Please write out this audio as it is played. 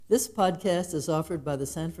This podcast is offered by the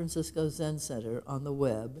San Francisco Zen Center on the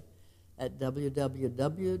web at www.sfzc.org.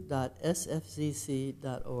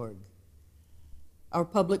 Our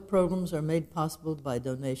public programs are made possible by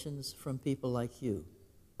donations from people like you.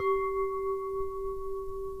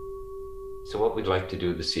 So what we'd like to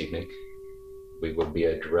do this evening, we will be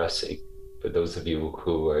addressing, for those of you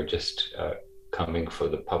who are just coming for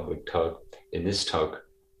the public talk, in this talk,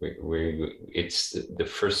 it's the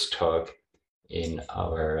first talk in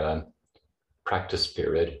our practice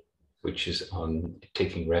period, which is on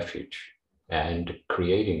taking refuge and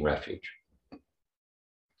creating refuge.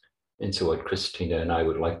 And so what Christina and I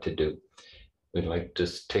would like to do, we'd like to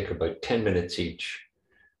take about 10 minutes each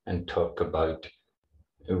and talk about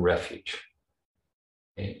refuge.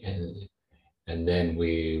 And then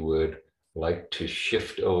we would like to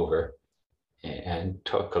shift over and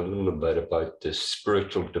talk a little bit about the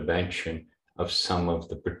spiritual dimension of some of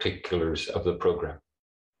the particulars of the program.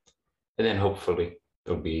 And then hopefully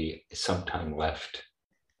there'll be some time left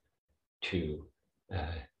to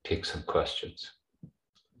take some questions.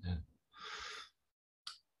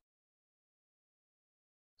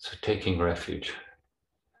 So taking refuge.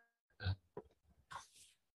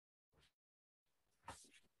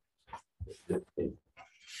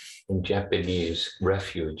 In Japanese,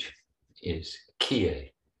 refuge is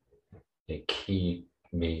kie. And ki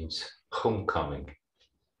means homecoming,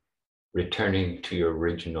 returning to your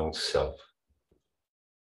original self,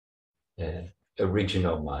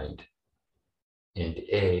 original mind. And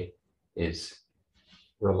e is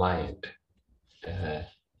reliant,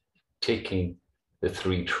 taking the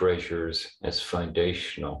three treasures as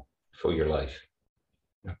foundational for your life.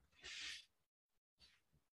 You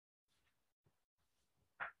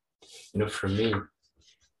know, for me,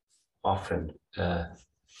 often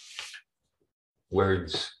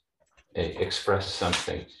words express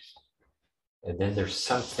something, and then there's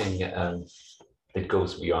something that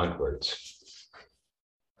goes beyond words.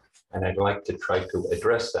 And I'd like to try to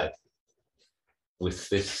address that with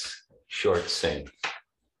this short saying.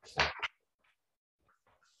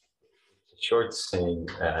 Short saying,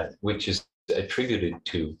 which is attributed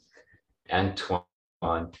to Antoine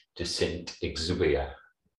de Saint-Exupéry,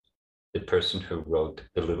 the person who wrote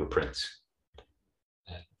The Little Prince.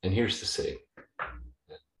 And here's the saying.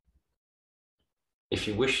 If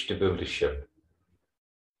you wish to build a ship,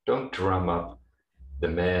 don't drum up the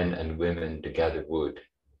men and women to gather wood,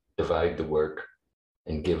 divide the work,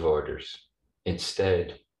 and give orders.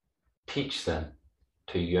 Instead, teach them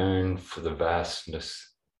to yearn for the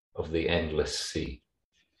vastness of the endless sea.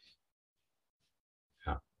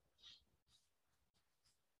 Yeah.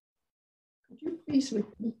 Could you please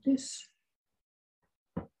repeat this?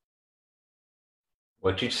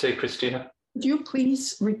 What did you say, Christina? Could you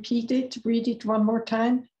please repeat it, read it one more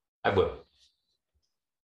time? I will.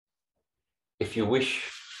 If you wish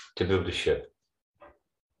to build a ship,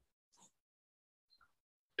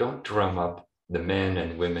 don't drum up the men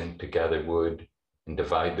and women to gather wood and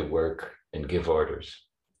divide the work and give orders.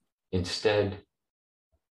 Instead,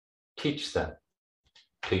 teach them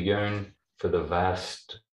to yearn for the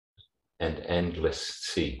vast and endless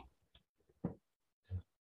sea.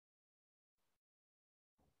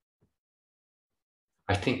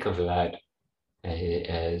 I think of that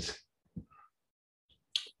as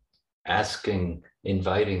asking,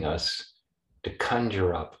 inviting us to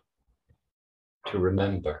conjure up, to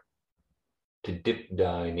remember, to dip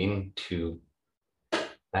down into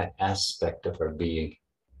that aspect of our being,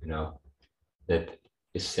 you know, that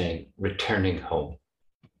is saying, returning home.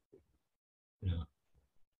 You know,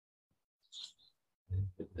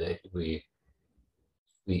 that we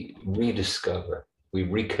rediscover, we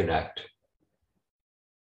reconnect,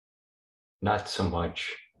 not so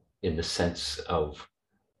much in the sense of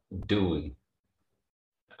doing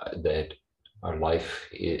that our life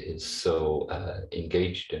is so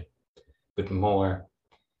engaged in, but more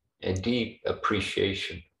a deep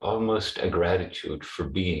appreciation, almost a gratitude for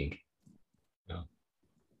being.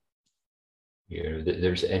 You know,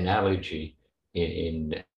 there's an analogy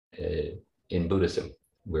in Buddhism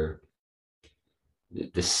where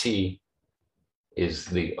the sea is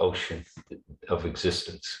the ocean of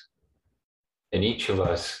existence, and each of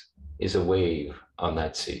us is a wave on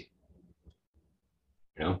that sea.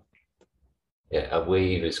 You know, a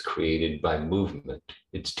wave is created by movement.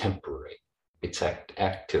 It's temporary. It's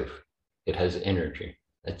active. It has energy.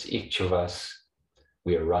 That's each of us.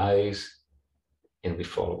 We arise and we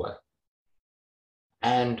fall away.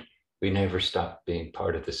 And we never stop being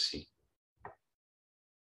part of the sea.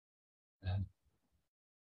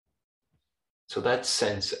 So that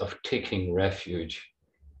sense of taking refuge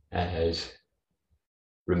as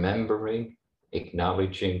remembering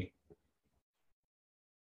acknowledging,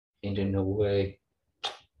 and in a way,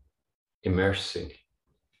 immersing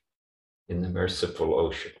in the merciful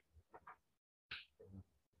ocean.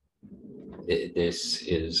 This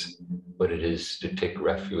is what it is to take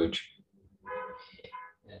refuge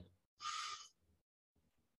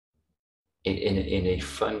in a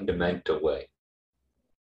fundamental way.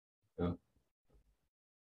 You know?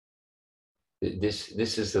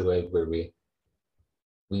 This is the way where we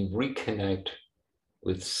reconnect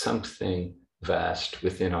with something vast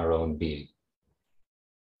within our own being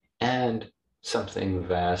and something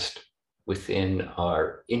vast within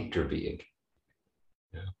our interbeing.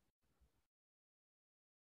 You know?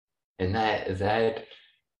 And that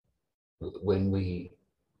when we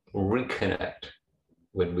reconnect,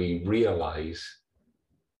 when we realize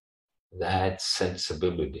that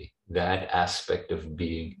sensibility, that aspect of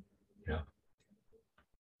being, you know,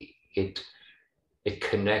 it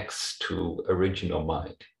connects to original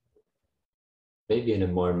mind. Maybe in a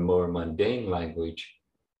more mundane language,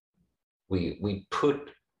 we put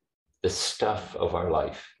the stuff of our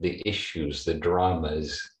life, the issues, the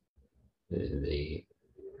dramas, the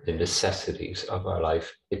necessities of our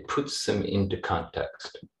life, it puts them into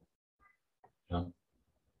context. You know?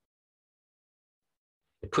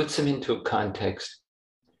 It puts them into a context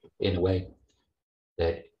in a way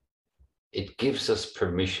that it gives us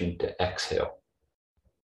permission to exhale.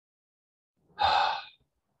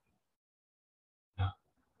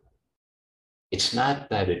 It's not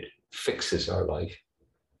that it fixes our life.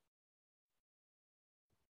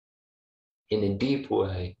 In a deep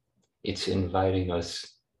way, it's inviting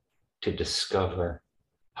us to discover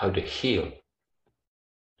how to heal.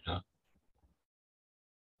 You know?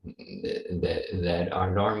 That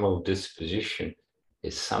our normal disposition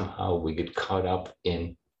is somehow we get caught up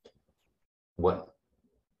in what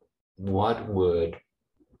would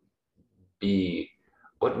be,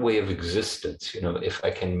 what way of existence, you know, if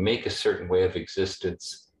I can make a certain way of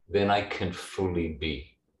existence, then I can fully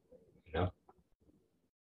be, you know.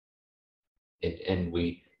 And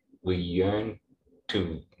we yearn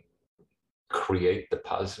to create the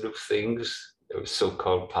positive things,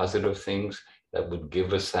 so-called positive things that would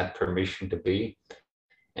give us that permission to be.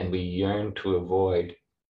 And we yearn to avoid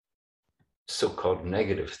so-called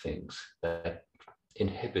negative things that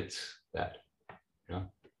inhibits that, you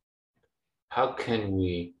know. How can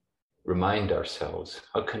we remind ourselves,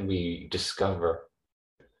 how can we discover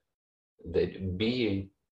that being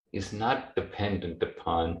is not dependent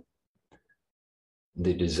upon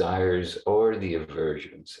the desires or the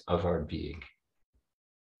aversions of our being,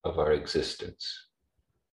 of our existence?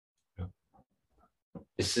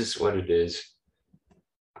 This is what it is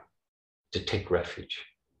to take refuge.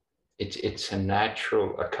 It's a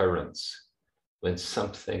natural occurrence when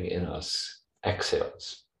something in us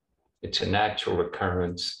exhales. It's a natural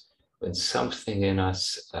occurrence when something in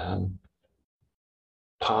us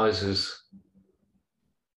pauses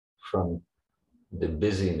from the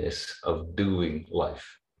busyness of doing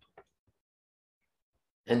life.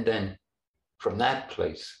 And then from that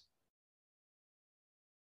place,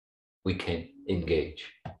 we can engage.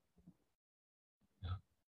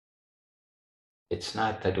 It's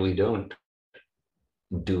not that we don't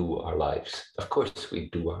do our lives. Of course we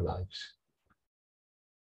do our lives.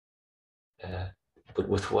 But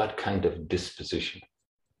with what kind of disposition?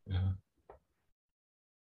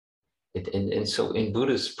 And so in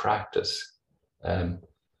Buddhist practice,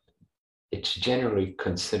 it's generally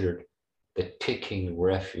considered that taking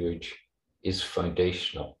refuge is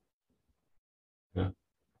foundational.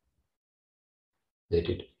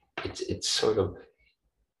 That it's sort of,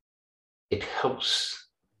 it helps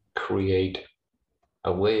create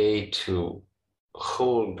a way to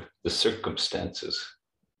hold the circumstances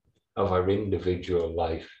of our individual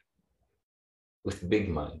life with big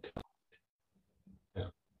mind.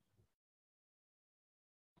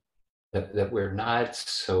 That we're not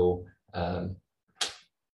so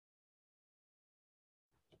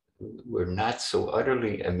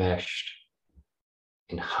utterly enmeshed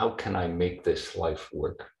in how can I make this life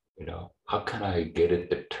work, you know, how can I get it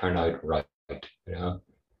to turn out right, you know,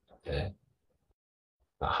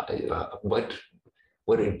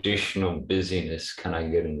 what additional busyness can I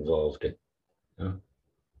get involved in, you know?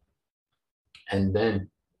 And then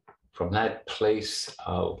from that place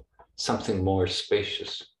of something more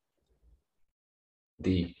spacious,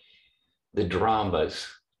 the dramas,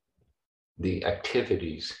 the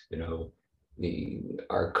activities, you know,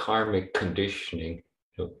 our karmic conditioning,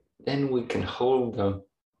 you know, then we can hold them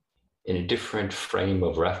in a different frame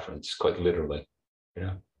of reference, quite literally, you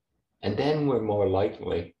know, and then we're more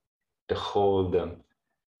likely to hold them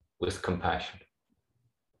with compassion.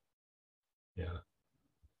 Yeah.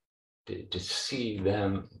 To see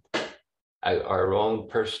them, our own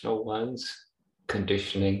personal ones,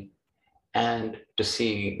 conditioning, and to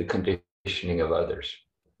see the conditioning of others.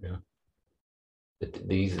 Yeah.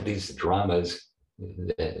 These dramas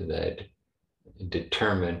that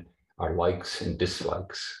determine our likes and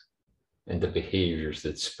dislikes and the behaviors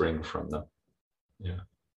that spring from them. Yeah.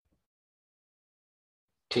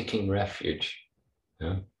 Taking refuge.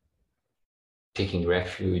 Yeah. Taking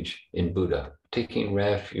refuge in Buddha, taking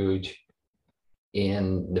refuge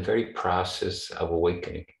in the very process of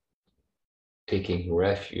awakening, taking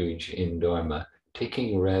refuge in dharma,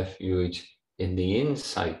 taking refuge in the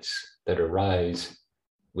insights that arise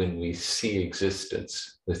when we see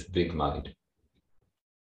existence with big mind,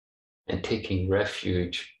 and taking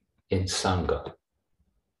refuge in sangha.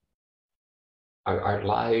 Our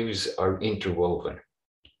lives are interwoven,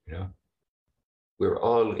 you know. We're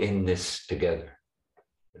all in this together,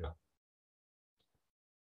 you know.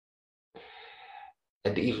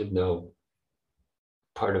 And even though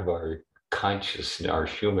part of our consciousness, our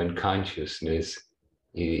human consciousness,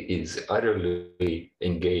 is utterly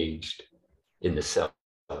engaged in the self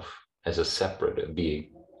as a separate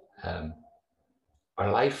being,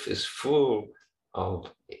 our life is full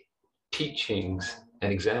of teachings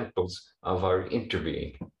and examples of our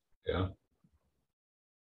interbeing. Yeah?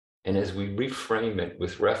 And as we reframe it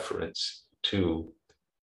with reference to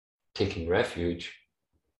taking refuge,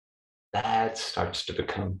 that starts to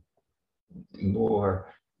become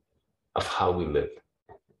more of how we live.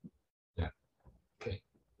 Yeah. Okay.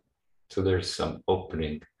 So there's some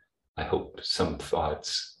opening, I hope, some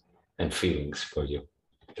thoughts and feelings for you.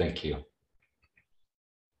 Thank you.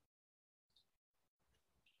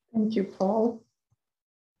 Thank you, Paul.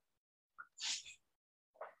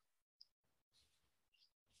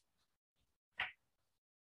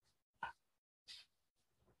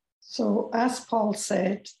 So, as Paul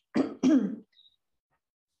said,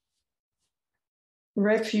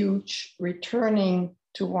 refuge, returning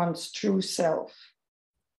to one's true self,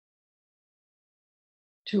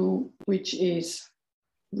 to which is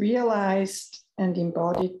realized and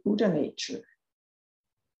embodied Buddha nature,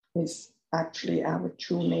 is actually our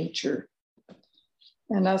true nature.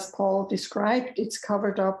 And as Paul described, it's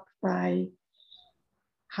covered up by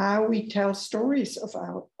how we tell stories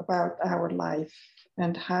about our life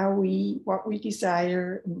and what we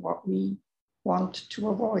desire and what we want to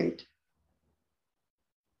avoid.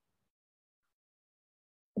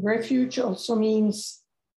 Refuge also means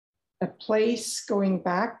a place going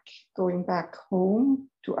back home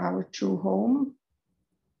to our true home.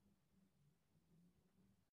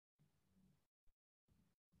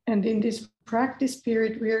 And in this practice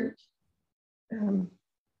period, we're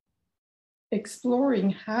exploring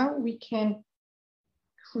how we can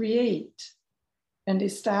create and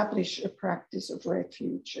establish a practice of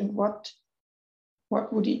refuge, and what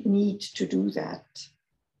would it need to do that?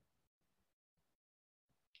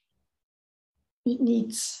 It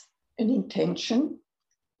needs an intention.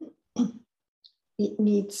 It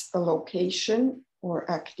needs a location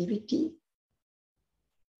or activity,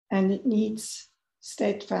 and it needs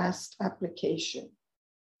steadfast application.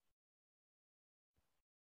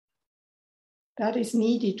 That is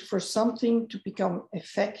needed for something to become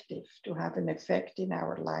effective, to have an effect in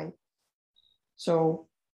our life. So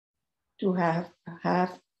to have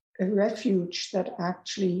a refuge that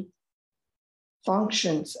actually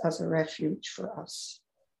functions as a refuge for us.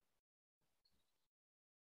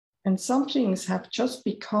 And some things have just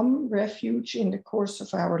become refuge in the course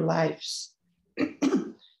of our lives.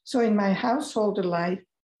 So in my householder life,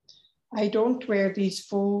 I don't wear these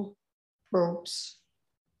full robes,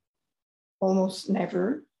 almost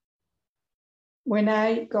never. When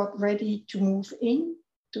I got ready to move in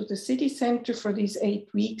to the city center for these 8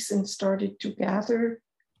 weeks and started to gather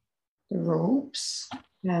the robes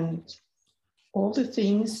and all the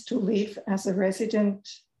things to live as a resident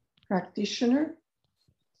practitioner,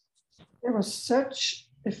 there was such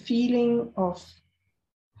a feeling of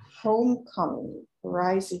homecoming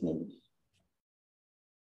rising in me,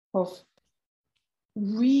 of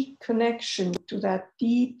reconnection to that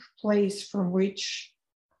deep place from which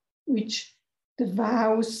the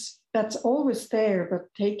vows, that's always there,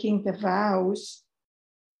 but taking the vows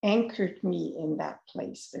anchored me in that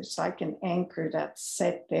place. There's like an anchor that's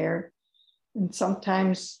set there. And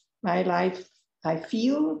sometimes my life, I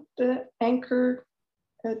feel the anchor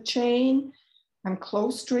chain. I'm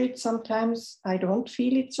close to it. Sometimes I don't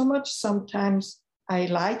feel it so much. Sometimes I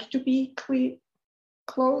like to be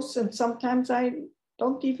close, and sometimes I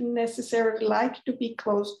don't even necessarily like to be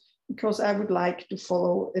close because I would like to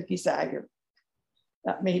follow a desire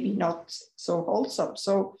that maybe not so wholesome.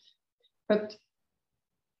 So, But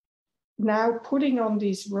now putting on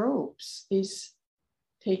these robes is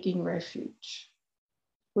taking refuge.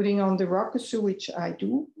 Putting on the rakusu, which I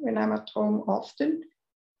do when I'm at home often,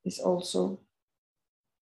 is also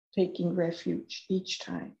taking refuge each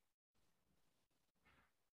time.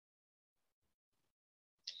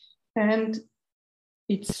 And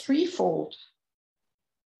it's threefold.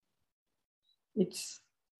 It's,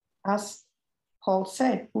 as Paul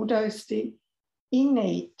said, Buddha is the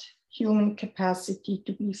innate human capacity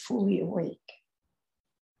to be fully awake.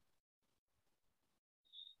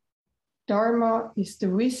 Dharma is the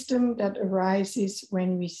wisdom that arises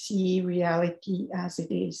when we see reality as it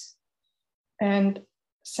is. And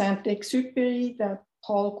Saint-Exupéry, that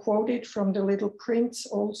Paul quoted from The Little Prince,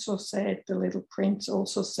 also said,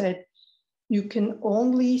 you can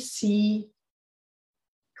only see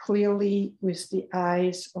clearly with the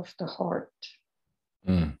eyes of the heart.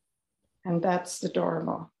 And that's the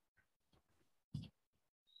Dharma.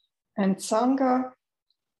 And Sangha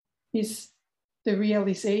is the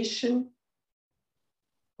realization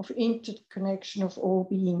of interconnection of all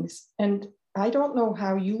beings. And I don't know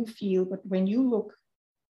how you feel, but when you look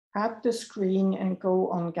at the screen and go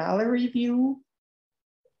on gallery view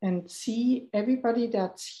and see everybody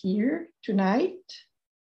that's here tonight,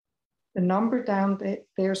 the number down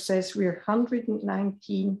there says we're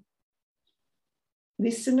 119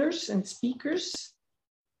 listeners and speakers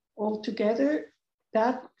all together,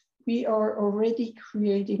 that we are already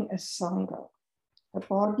creating a Sangha, a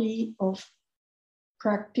body of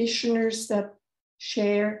practitioners that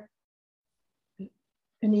share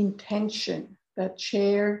an intention, that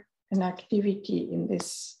share an activity in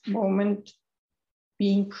this moment,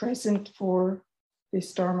 being present for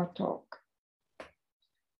this Dharma talk.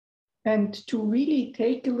 And to really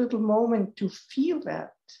take a little moment to feel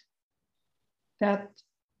that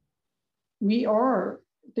we are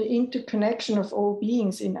the interconnection of all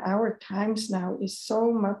beings in our times now is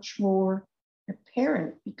so much more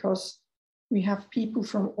apparent because we have people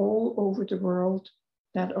from all over the world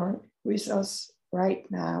that are with us right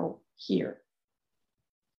now here,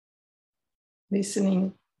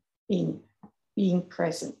 listening in, being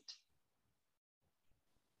present.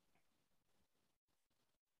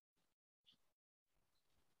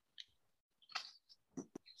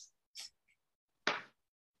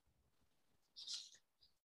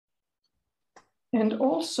 And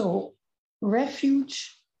also,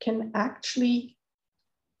 refuge can actually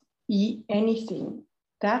be anything.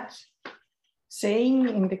 That saying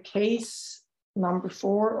in the case number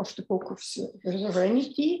 4 of the Book of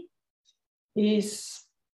Serenity is,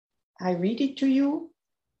 I read it to you,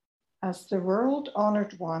 as the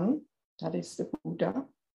world-honored one, that is the Buddha,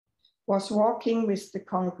 was walking with the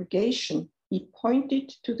congregation, he pointed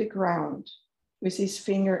to the ground with his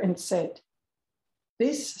finger and said,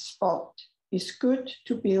 "This spot is good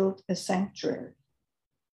to build a sanctuary."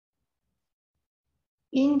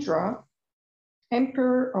 Indra,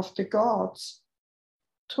 emperor of the gods,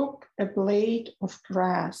 took a blade of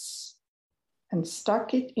grass and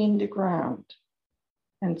stuck it in the ground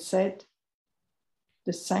and said,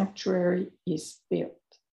 "The sanctuary is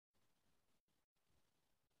built."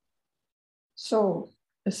 So,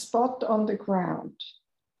 a spot on the ground,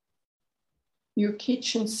 your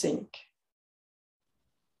kitchen sink,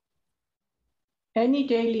 any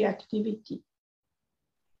daily activity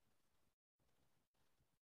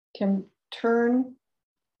can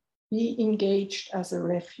be engaged as a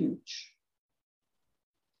refuge.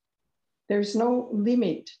 There's no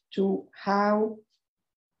limit to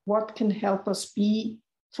what can help us be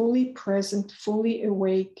fully present, fully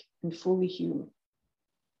awake, and fully human.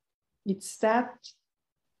 It's that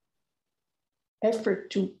effort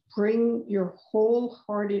to bring your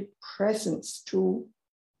wholehearted presence to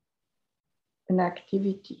an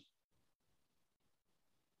activity.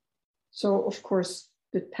 So, of course,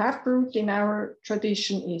 the taproot in our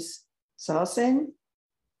tradition is zazen,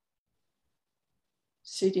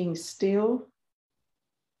 sitting still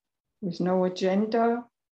with no agenda,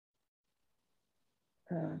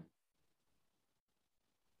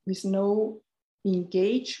 with no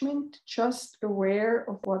engagement, just aware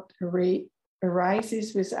of what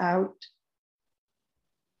arises without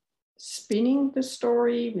spinning the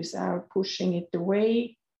story, without pushing it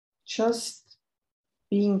away, just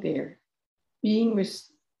being there, being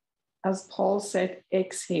with, as Paul said,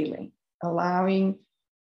 exhaling, allowing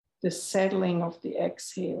the settling of the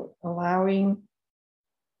exhale, allowing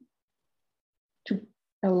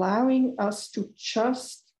us to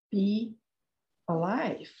just be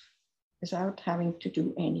alive without having to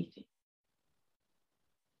do anything.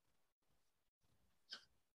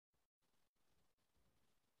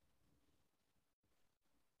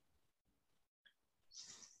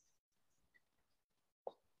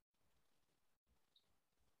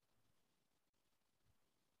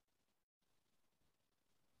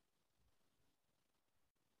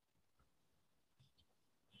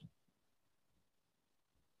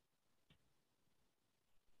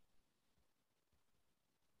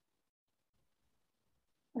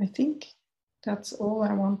 I think that's all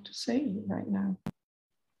I want to say right now.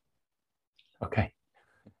 Okay.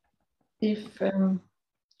 If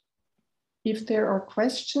there are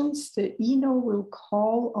questions, the Eno will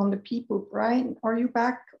call on the people. Brian, are you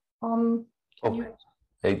back on?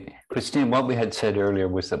 Christina, what we had said earlier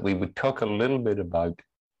was that we would talk a little bit about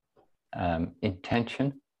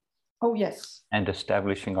intention. Oh, yes. And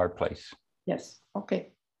establishing our place. Yes,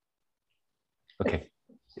 okay. Okay.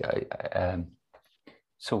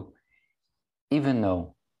 So even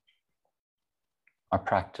though our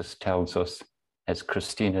practice tells us, as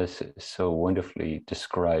Christina so wonderfully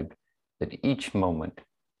described, that each moment,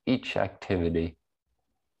 each activity,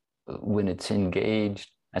 when it's engaged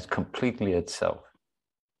as completely itself,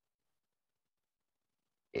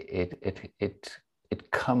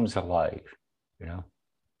 it comes alive, you know.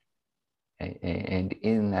 And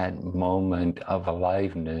in that moment of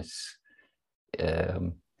aliveness,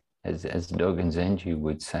 as Dogen Zenji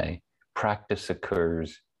would say, practice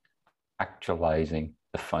occurs actualizing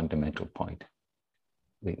the fundamental point.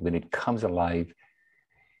 When it comes alive,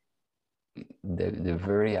 the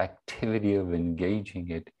very activity of engaging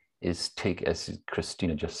it is as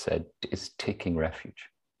Christina just said, is taking refuge.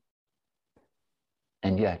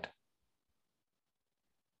 And yet,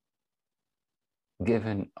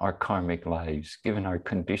 given our karmic lives, given our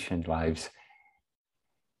conditioned lives,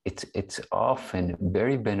 it's often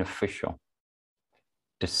very beneficial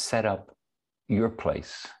to set up your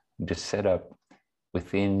place, to set up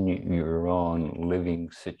within your own living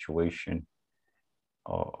situation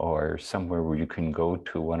or somewhere where you can go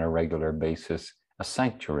to on a regular basis, a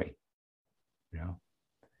sanctuary, you know,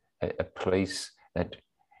 a place that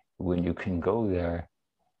when you can go there,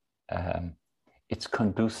 it's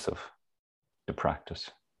conducive to practice.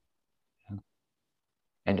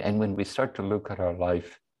 And when we start to look at our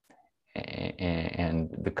life and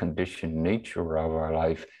the conditioned nature of our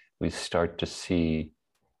life, we start to see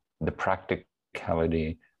the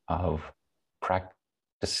practicality of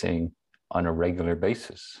practicing on a regular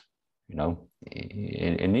basis. You know,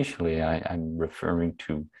 initially I'm referring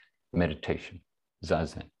to meditation,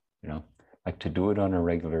 zazen, you know, like to do it on a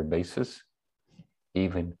regular basis,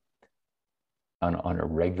 even on a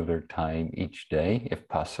regular time each day, if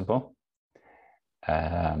possible.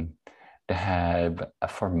 To have a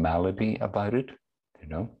formality about it, you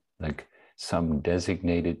know, like some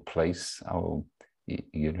designated place. Oh,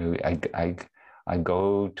 you know, I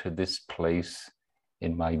go to this place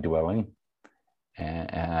in my dwelling,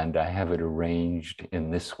 and I have it arranged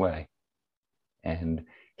in this way. And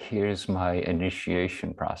here's my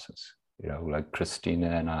initiation process. You know, like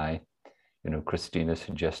Christina and I, you know, Christina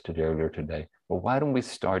suggested earlier today, well, why don't we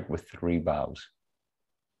start with 3 bows?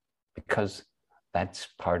 Because that's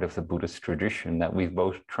part of the Buddhist tradition that we've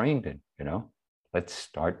both trained in, you know. Let's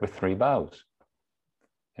start with 3 bows,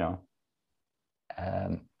 you know.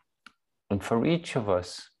 And for each of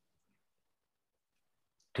us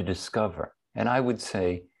to discover, and I would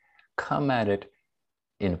say, come at it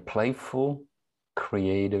in a playful,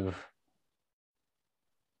 creative,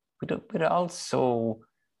 but also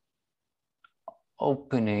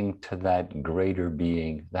opening to that greater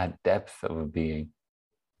being, that depth of a being,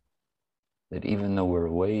 that even though we're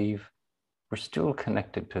a wave, we're still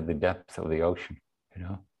connected to the depth of the ocean, you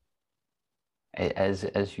know.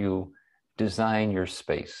 As you design your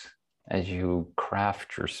space, as you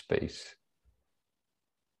craft your space,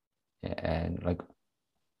 and like,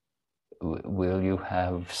 will you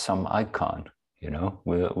have some icon, you know?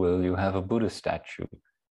 Will you have a Buddha statue?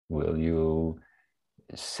 Will you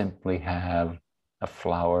simply have a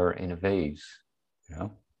flower in a vase, you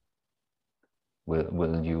know?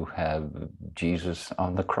 Will you have Jesus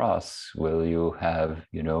on the cross? Will you have,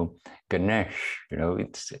 you know, Ganesh? You know,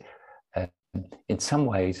 it's in some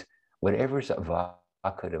ways, whatever's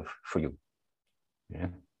evocative for you. Yeah.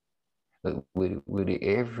 Would you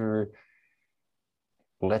ever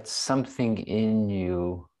let something in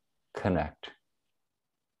you connect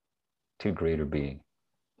to greater being?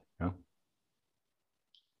 You know?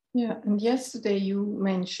 Yeah, and yesterday you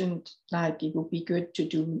mentioned like it would be good to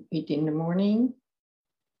do it in the morning,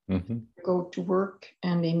 go to work,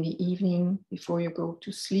 and in the evening before you go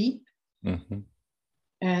to sleep.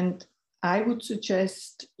 And I would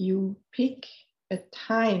suggest you pick a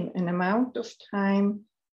time, an amount of time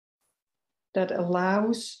that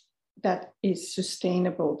allows, that is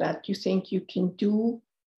sustainable, that you think you can do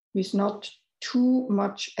with not too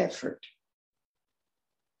much effort,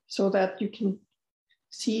 so that you can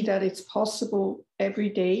see that it's possible every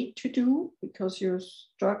day to do, because your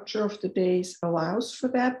structure of the days allows for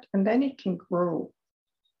that, and then it can grow.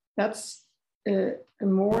 That's a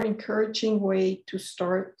more encouraging way to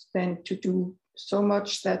start than to do so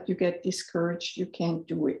much that you get discouraged, you can't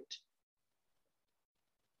do it.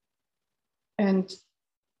 And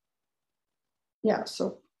yeah,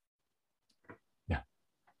 so. Yeah.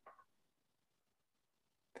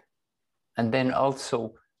 And then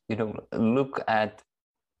also, you know, look at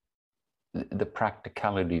the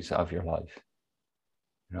practicalities of your life.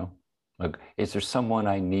 You know, like, is there someone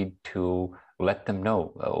I need to let them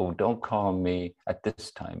know? Oh, don't call me at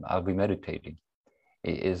this time, I'll be meditating.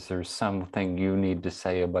 Is there something you need to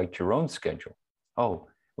say about your own schedule? Oh,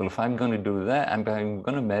 well, if I'm going to do that, I'm going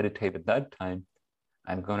to meditate at that time,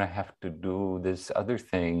 I'm going to have to do this other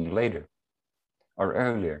thing later or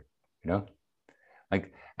earlier, you know?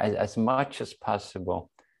 Like, as much as possible,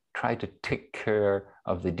 try to take care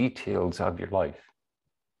of the details of your life.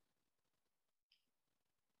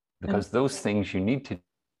 Because those things you need to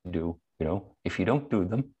do, you know, if you don't do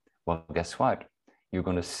them, well, guess what? You're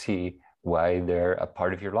going to see why they're a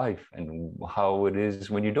part of your life and how it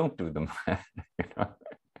is when you don't do them. You know?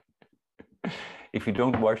 If you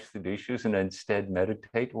don't wash the dishes and instead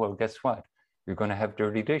meditate, well, guess what? You're going to have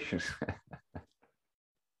dirty dishes.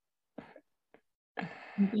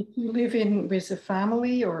 If you live with a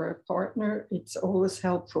family or a partner, it's always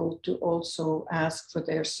helpful to also ask for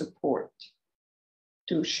their support,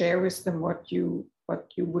 to share with them what you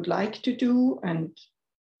would like to do, and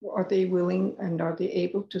are they willing and are they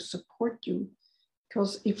able to support you?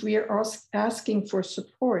 Because if we are asking for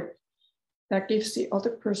support, that gives the other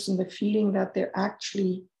person the feeling that they're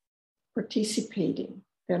actually participating.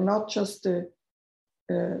 They're not just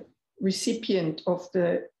the recipient of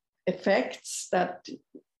the effects that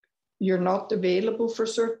you're not available for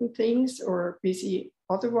certain things or busy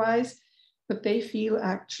otherwise, but they feel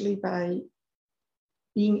actually by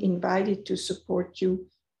being invited to support you,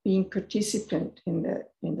 being participant in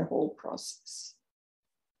the whole process.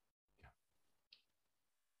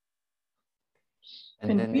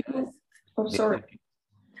 And then we will, oh, sorry.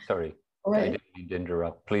 Sorry, right. I didn't mean to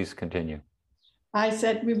interrupt. Please continue. I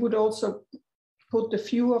said we would also put a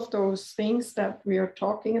few of those things that we are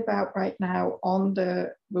talking about right now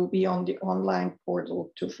will be on the online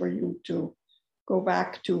portal for you to go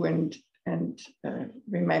back to and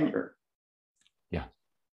remember. Yeah.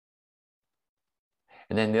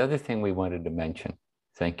 And then the other thing we wanted to mention,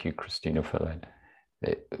 thank you, Christina, for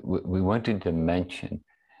that. We wanted to mention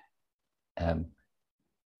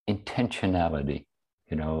intentionality,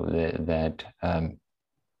 you know, that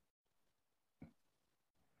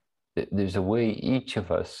there's a way each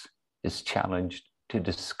of us is challenged to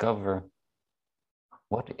discover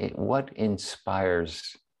what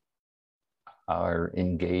inspires our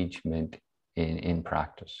engagement in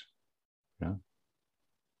practice, you know?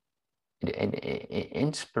 And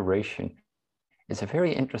inspiration is a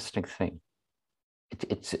very interesting thing.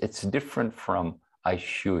 It's different from I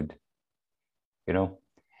should, you know?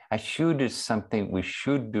 I should is something we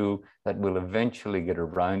should do that we'll eventually get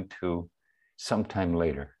around to sometime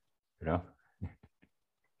later, you know?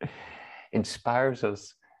 Inspires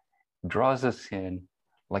us, draws us in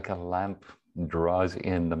like a lamp draws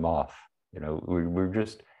in the moth. You know, we're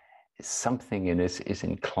just, something in us is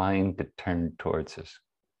inclined to turn towards us.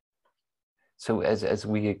 So as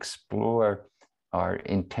we explore our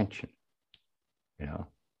intention, you know,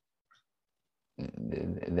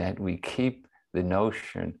 that we keep the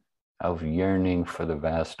notion of yearning for the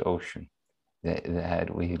vast ocean,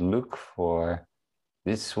 that we look for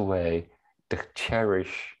this way to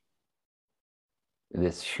cherish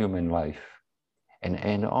this human life,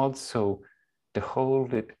 and also to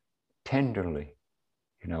hold it tenderly,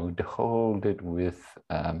 you know, to hold it with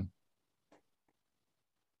a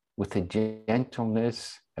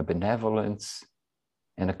gentleness, a benevolence,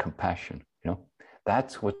 and a compassion, you know.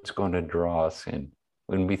 That's what's going to draw us in.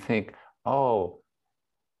 When we think, oh,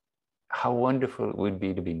 how wonderful it would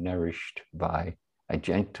be to be nourished by a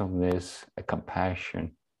gentleness, a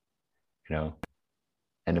compassion, you know,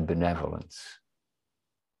 and a benevolence.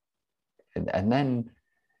 And then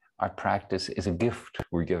our practice is a gift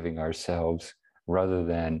we're giving ourselves rather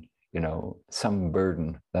than, you know, some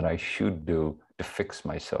burden that I should do to fix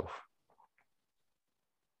myself.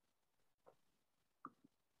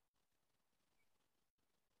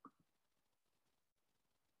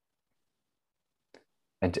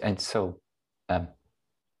 And so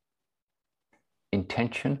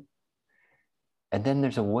intention, and then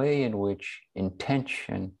there's a way in which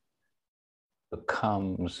intention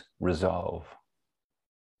becomes resolve.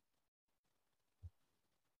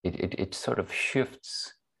 It sort of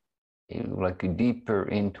shifts like deeper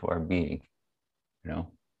into our being, you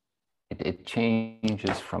know. It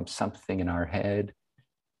changes from something in our head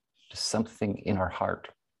to something in our heart.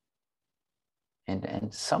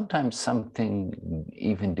 and sometimes something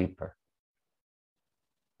even deeper.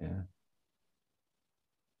 Yeah.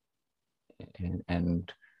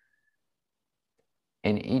 And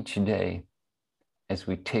each day, as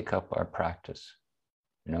we take up our practice,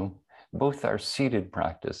 both our seated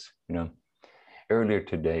practice, earlier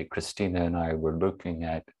today, Christina and I were looking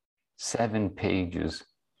at 7 pages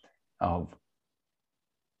of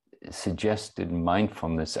suggested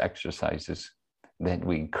mindfulness exercises that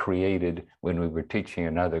we created when we were teaching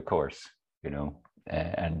another course,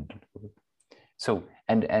 and so,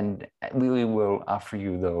 and we will offer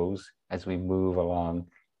you those as we move along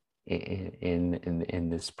in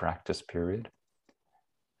this practice period.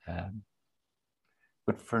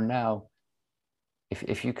 But for now,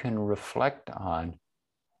 if you can reflect on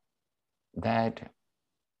that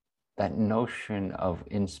notion of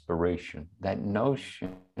inspiration, that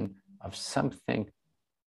notion of something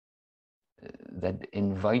that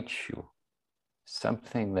invites you,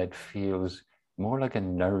 something that feels more like a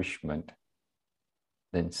nourishment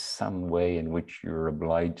than some way in which you're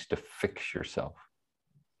obliged to fix yourself.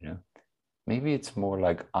 Maybe it's more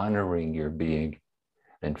like honoring your being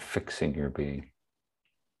than fixing your being.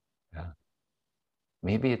 Yeah.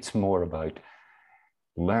 Maybe it's more about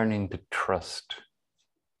learning to trust,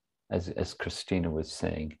 as Christina was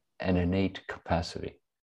saying, an innate capacity.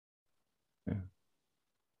 Yeah.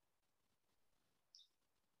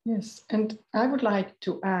 Yes, and I would like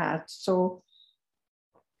to add, so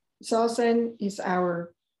Zazen is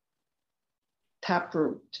our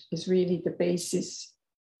taproot, is really the basis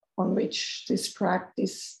on which this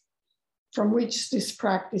practice, from which this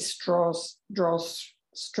practice draws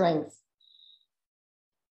strength.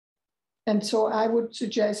 And so I would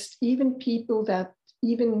suggest even people that,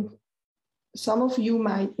 even some of you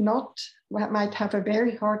might have a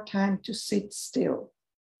very hard time to sit still.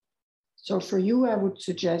 So for you, I would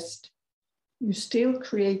suggest you still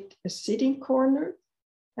create a sitting corner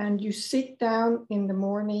and you sit down in the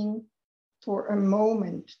morning for a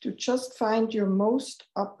moment to just find your most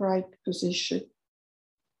upright position.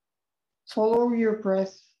 Follow your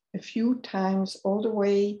breath a few times all the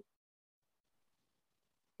way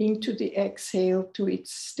into the exhale to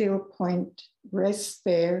its still point. Rest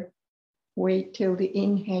there. Wait till the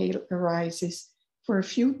inhale arises for a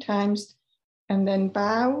few times and then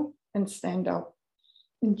bow and stand up.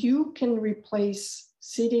 And you can replace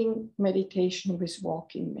sitting meditation with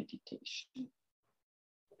walking meditation.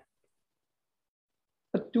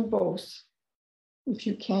 But do both. If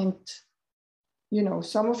you can't,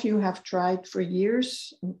 some of you have tried for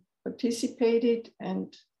years and participated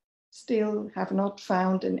and still have not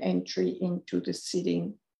found an entry into the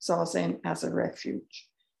sitting zazen as a refuge.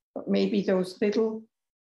 But maybe those little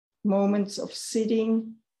moments of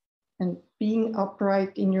sitting and being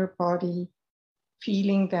upright in your body,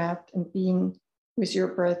 feeling that and being with your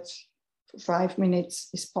breath for 5 minutes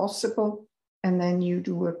is possible. And then you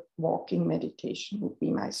do a walking meditation would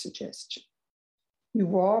be my suggestion. You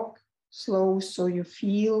walk slow so you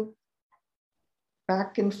feel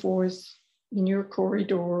back and forth in your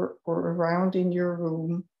corridor or around in your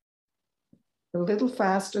room, a little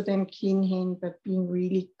faster than Kinhin, but being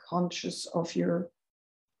really conscious of your,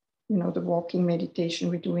 the walking meditation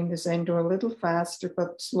we do in the Zendo, a little faster,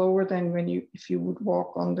 but slower than if you would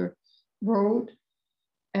walk on the road,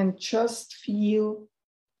 and just feel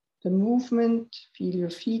the movement, feel your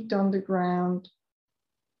feet on the ground,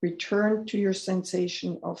 return to your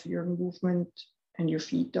sensation of your movement and your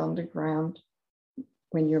feet on the ground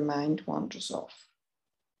when your mind wanders off.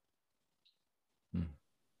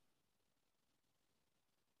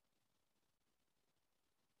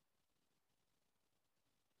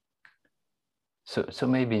 So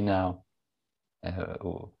maybe now,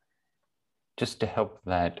 just to help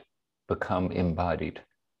that become embodied,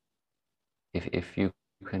 if you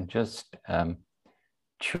can just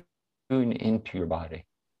tune into your body.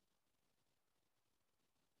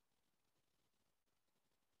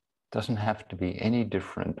 Doesn't have to be any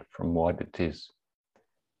different from what it is.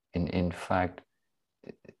 In fact,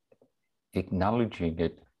 acknowledging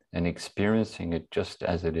it and experiencing it just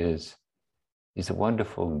as it is a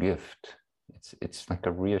wonderful gift. It's like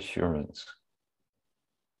a reassurance.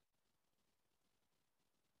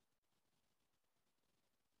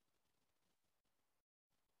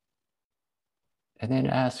 And then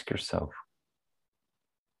ask yourself,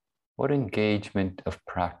 what engagement of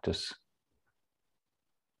practice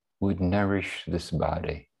would nourish this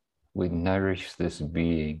body, would nourish this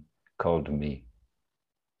being called me?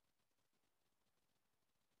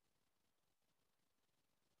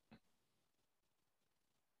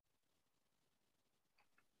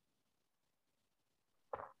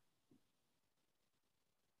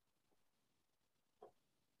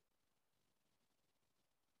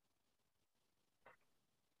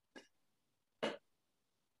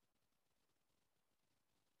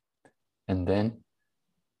 And then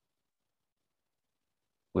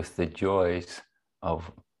with the joys of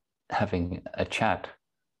having a chat,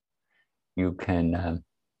 you can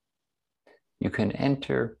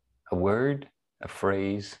enter a word, a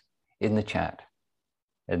phrase in the chat,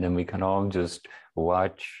 and then we can all just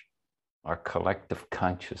watch our collective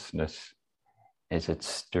consciousness as it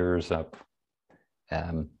stirs up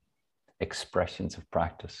expressions of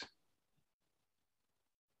practice.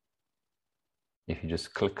 If you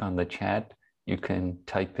just click on the chat, you can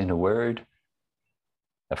type in a word,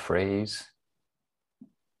 a phrase.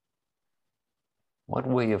 What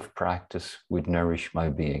way of practice would nourish my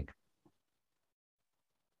being?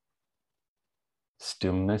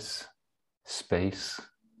 Stillness, space.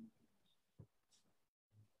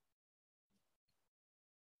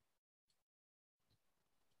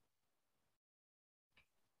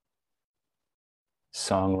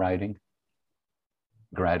 Songwriting,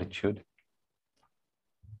 gratitude,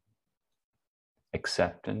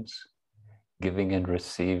 acceptance, giving and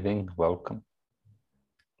receiving, welcome,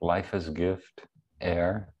 life as gift,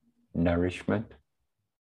 air, nourishment.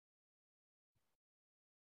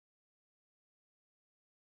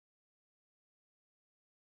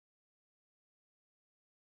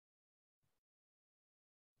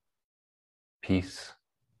 Peace,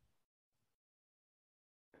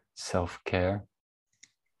 self-care,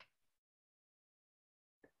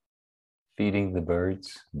 feeding the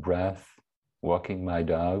birds, breath, walking my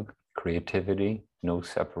dog, creativity, no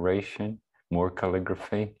separation, more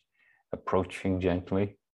calligraphy, approaching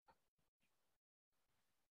gently,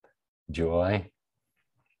 joy,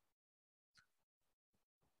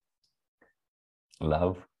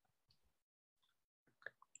 love,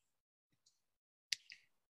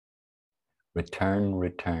 return,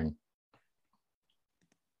 return,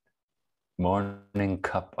 morning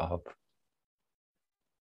cup of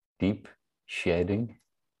deep shedding,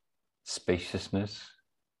 spaciousness,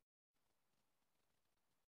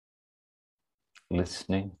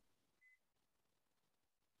 listening,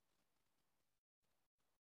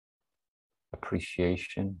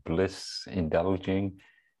 appreciation, bliss, indulging,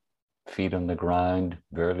 feet on the ground,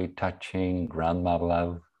 barely touching, grandma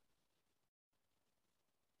love.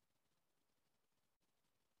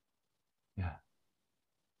 Yeah.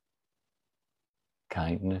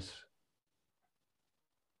 Kindness.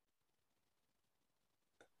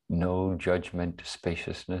 No judgment,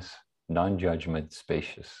 spaciousness, non-judgment,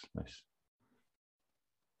 spaciousness.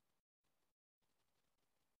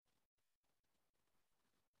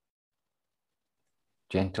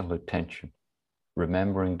 Gentle attention,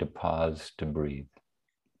 remembering to pause to breathe.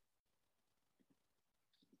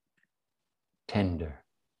 Tender,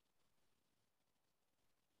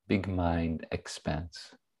 big mind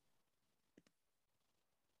expanse.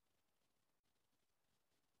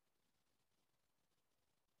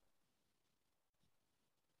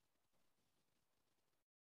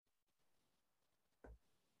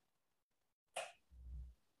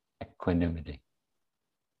 Equanimity.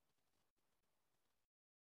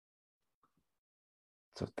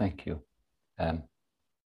 So thank you.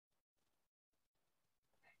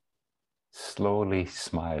 Slowly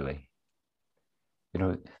smiling. You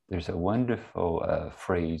know, there's a wonderful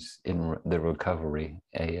phrase in the recovery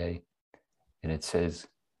AA, and it says,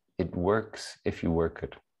 "It works if you work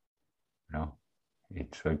it." You know,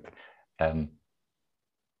 it's like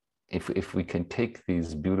if we can take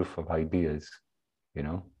these beautiful ideas, you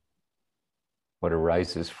know, what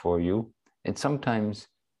arises for you, and sometimes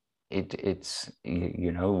it's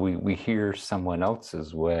you know we hear someone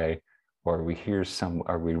else's way, or we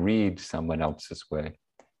read someone else's way,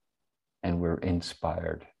 and we're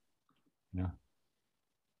inspired, you know.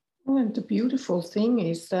 Oh, and the beautiful thing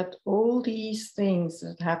is that all these things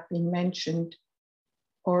that have been mentioned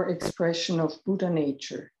are expression of Buddha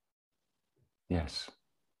nature. Yes.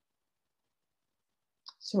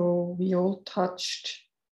 So we all touched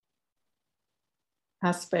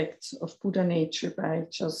aspects of Buddha nature by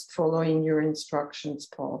just following your instructions,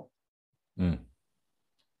 Paul. Mm.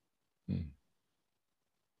 Mm.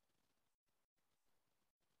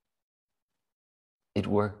 It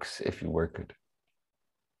works if you work it.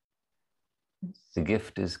 Yes. The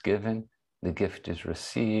gift is given, the gift is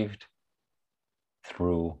received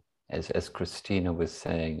through, as Christina was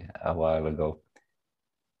saying a while ago,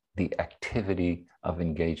 the activity of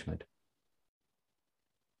engagement.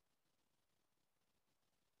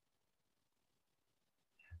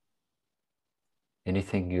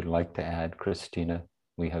 Anything you'd like to add, Christina?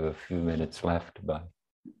 We have a few minutes left, but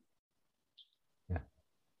yeah.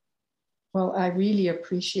 Well, I really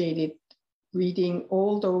appreciated reading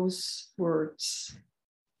all those words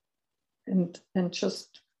and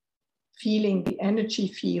just feeling the energy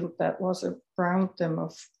field that was around them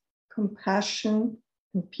of compassion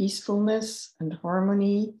and peacefulness and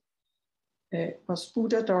harmony. It was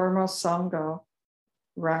Buddha, Dharma, Sangha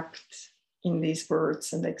wrapped in these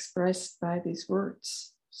words and expressed by these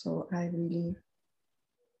words. So I really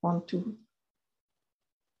want to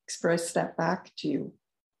express that back to you.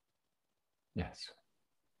 Yes.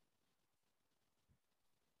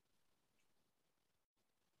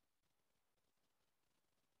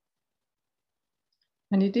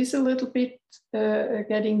 And it is a little bit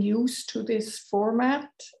getting used to this format.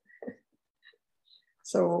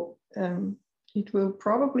 So it will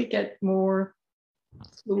probably get more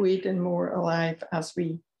fluid and more alive as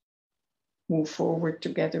we move forward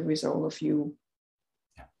together with all of you.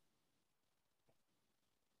 Yeah.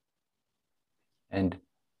 And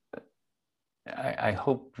I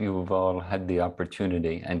hope you've all had the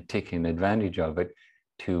opportunity and taken advantage of it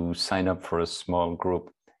to sign up for a small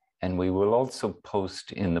group. And we will also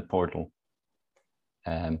post in the portal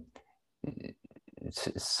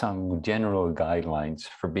some general guidelines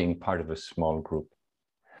for being part of a small group.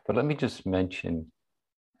 But let me just mention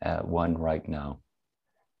one right now,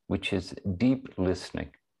 which is deep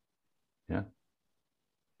listening. You know?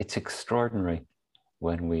 It's extraordinary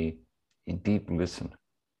when we deep listen.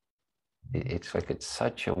 It's like it's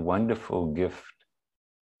such a wonderful gift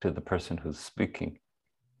to the person who's speaking.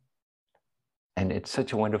 And it's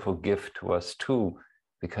such a wonderful gift to us too,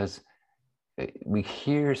 because we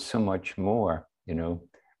hear so much more, you know.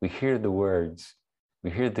 We hear the words,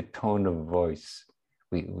 we hear the tone of voice,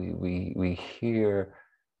 we hear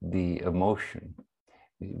the emotion,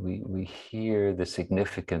 we hear the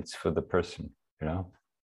significance for the person, you know.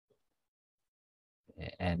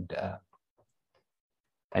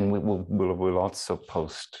 And we'll also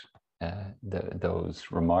post those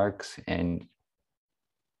remarks, and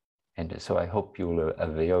so I hope you will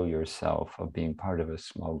avail yourself of being part of a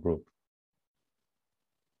small group.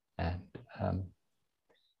 And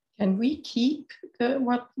can we keep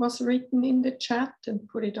what was written in the chat and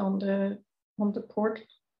put it on the portal?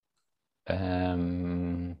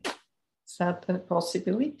 Is that a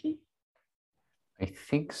possibility? I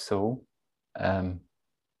think so.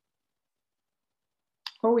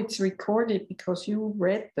 Oh, it's recorded because you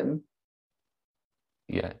read them.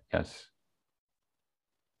 Yeah, yes.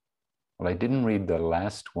 Well, I didn't read the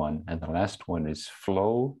last one, and the last one is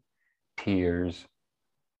flow, tears,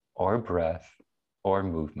 or breath, or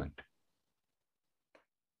movement.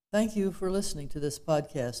 Thank you for listening to this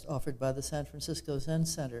podcast offered by the San Francisco Zen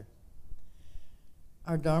Center.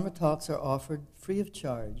 Our Dharma talks are offered free of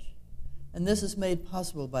charge, and this is made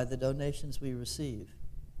possible by the donations we receive.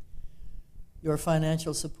 Your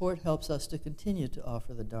financial support helps us to continue to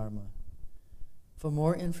offer the Dharma. For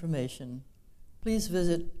more information, please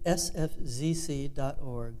visit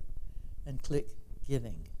sfzc.org and click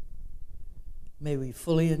Giving. May we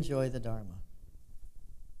fully enjoy the Dharma.